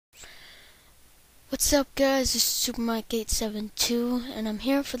What's up guys, this is SuperMike872 and I'm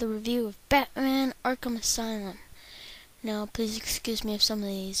here for the review of Batman Arkham Asylum. Now please excuse me if some of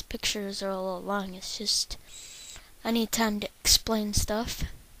these pictures are a little long, it's just I need time to explain stuff.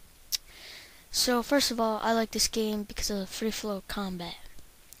 So first of all, I like this game because of the free flow combat.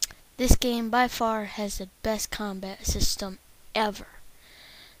 This game by far has the best combat system ever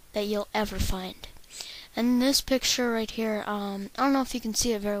that you'll ever find. And this picture right here, I don't know if you can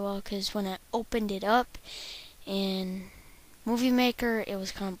see it very well because when I opened it up in Movie Maker it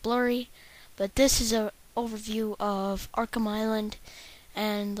was kind of blurry, but this is an overview of Arkham Island,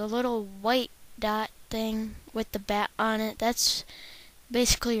 and the little white dot thing with the bat on it, that's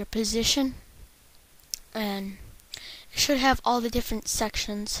basically your position, and it should have all the different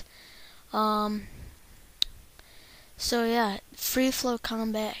sections. So yeah, free flow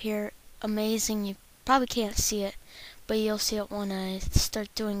combat here, amazing. You probably can't see it, but you'll see it when I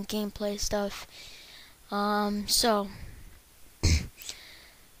start doing gameplay stuff. So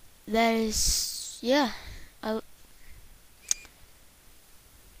that is, yeah.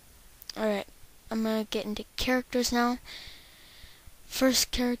 Alright, I'm gonna get into characters now. First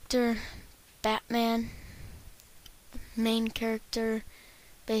character, Batman. Main character,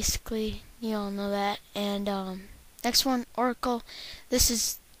 basically, you all know that. And next one, Oracle. This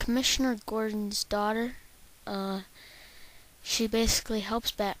is Commissioner Gordon's daughter. She basically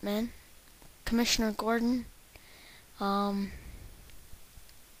helps Batman. Commissioner Gordon.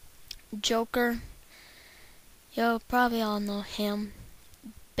 Joker. You'll probably all know him.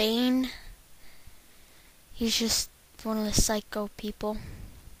 Bane. He's just one of the psycho people.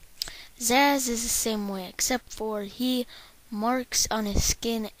 Zsasz is the same way, except for he marks on his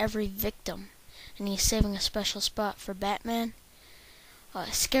skin every victim, and he's saving a special spot for Batman.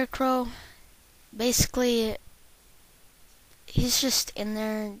 Scarecrow, basically, he's just in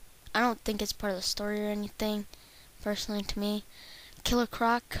there. I don't think it's part of the story or anything, personally to me. Killer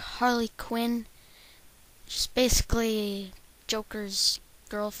Croc, Harley Quinn, just basically Joker's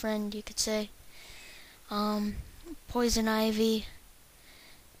girlfriend, you could say. Poison Ivy,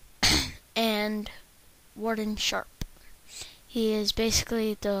 and Warden Sharp. He is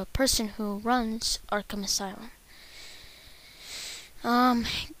basically the person who runs Arkham Asylum.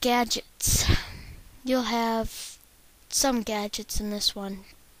 Gadgets. You'll have some gadgets in this one,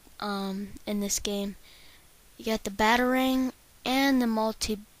 in this game. You got the Batarang and the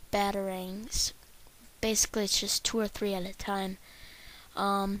multi-Batarangs. Basically, it's just 2 or 3 at a time.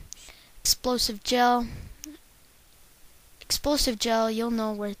 Explosive gel. Explosive gel, you'll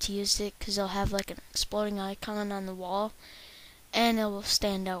know where to use it because they'll have like an exploding icon on the wall, and it will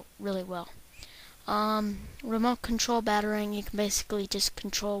stand out really well. Remote control Batarang, you can basically just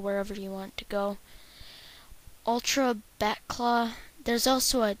control wherever you want to go. Ultra Batclaw, there's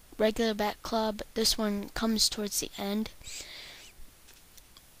also a regular Batclaw, but this one comes towards the end.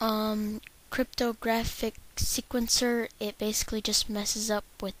 Cryptographic Sequencer, it basically just messes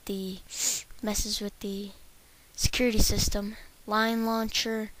with the security system. Line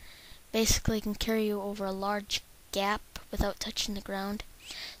Launcher, basically can carry you over a large gap without touching the ground.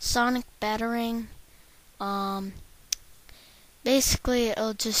 Sonic Batarang, basically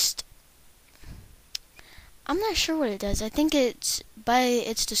it'll just, I'm not sure what it does. I think it's, by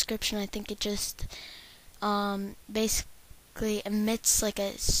its description, I think it just basically emits like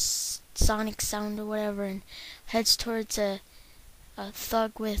a sonic sound or whatever and heads towards a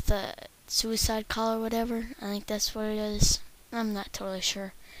thug with a suicide call or whatever. I think that's what it is. I'm not totally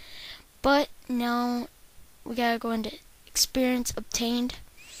sure. But now we gotta go into experience obtained.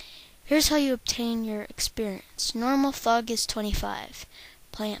 Here's how you obtain your experience. Normal thug is 25,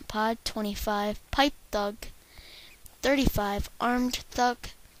 plant pod 25, pipe thug 35, armed thug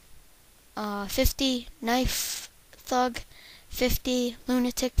 50, knife thug 50,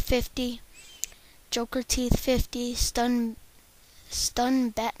 lunatic 50, Joker teeth 50, stun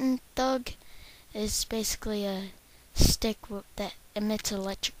baton thug is basically a stick that emits an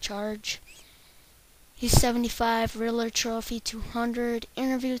electric charge. He's 75, Riddler trophy 200,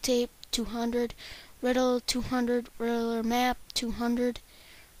 interview tape 200, Riddle 200, Riddler map 200,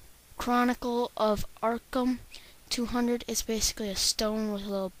 Chronicle of Arkham 200 is basically a stone with a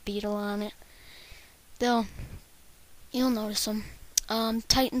little beetle on it. You'll notice them.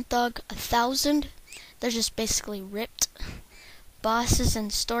 Titan Thug 1000, they're just basically ripped. Bosses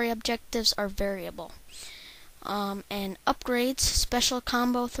and story objectives are variable. And upgrades, special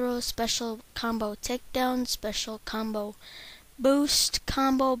combo throw, special combo takedown, special combo boost,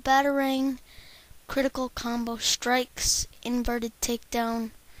 combo Batarang, critical combo strikes, inverted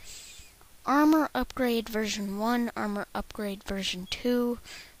takedown, armor upgrade version 1, armor upgrade version 2,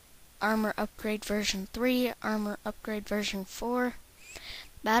 armor upgrade version 3, armor upgrade version 4,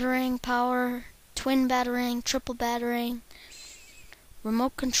 batarang power, twin batarang, triple batarang,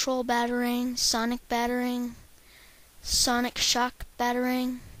 remote control batarang, sonic shock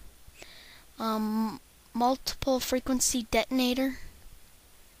batarang, multiple frequency detonator,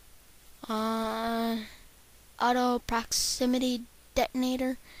 auto proximity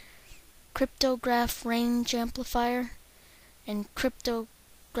detonator, cryptograph range amplifier, and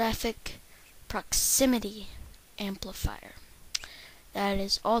cryptographic proximity amplifier. That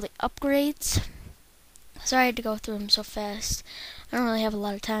is all the upgrades. Sorry I had to go through them so fast. I don't really have a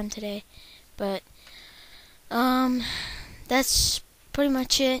lot of time today, but that's pretty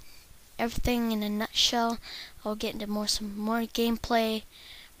much it. Everything in a nutshell. I'll get into some more gameplay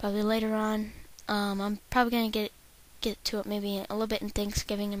probably later on. I'm probably gonna get to it maybe a little bit in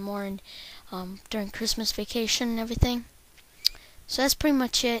Thanksgiving and more in, during Christmas vacation and everything. So that's pretty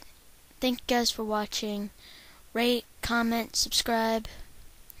much it. Thank you guys for watching. Rate, comment, subscribe,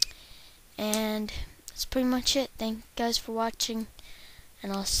 and that's pretty much it. Thank you guys for watching,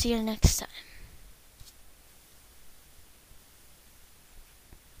 and I'll see you next time.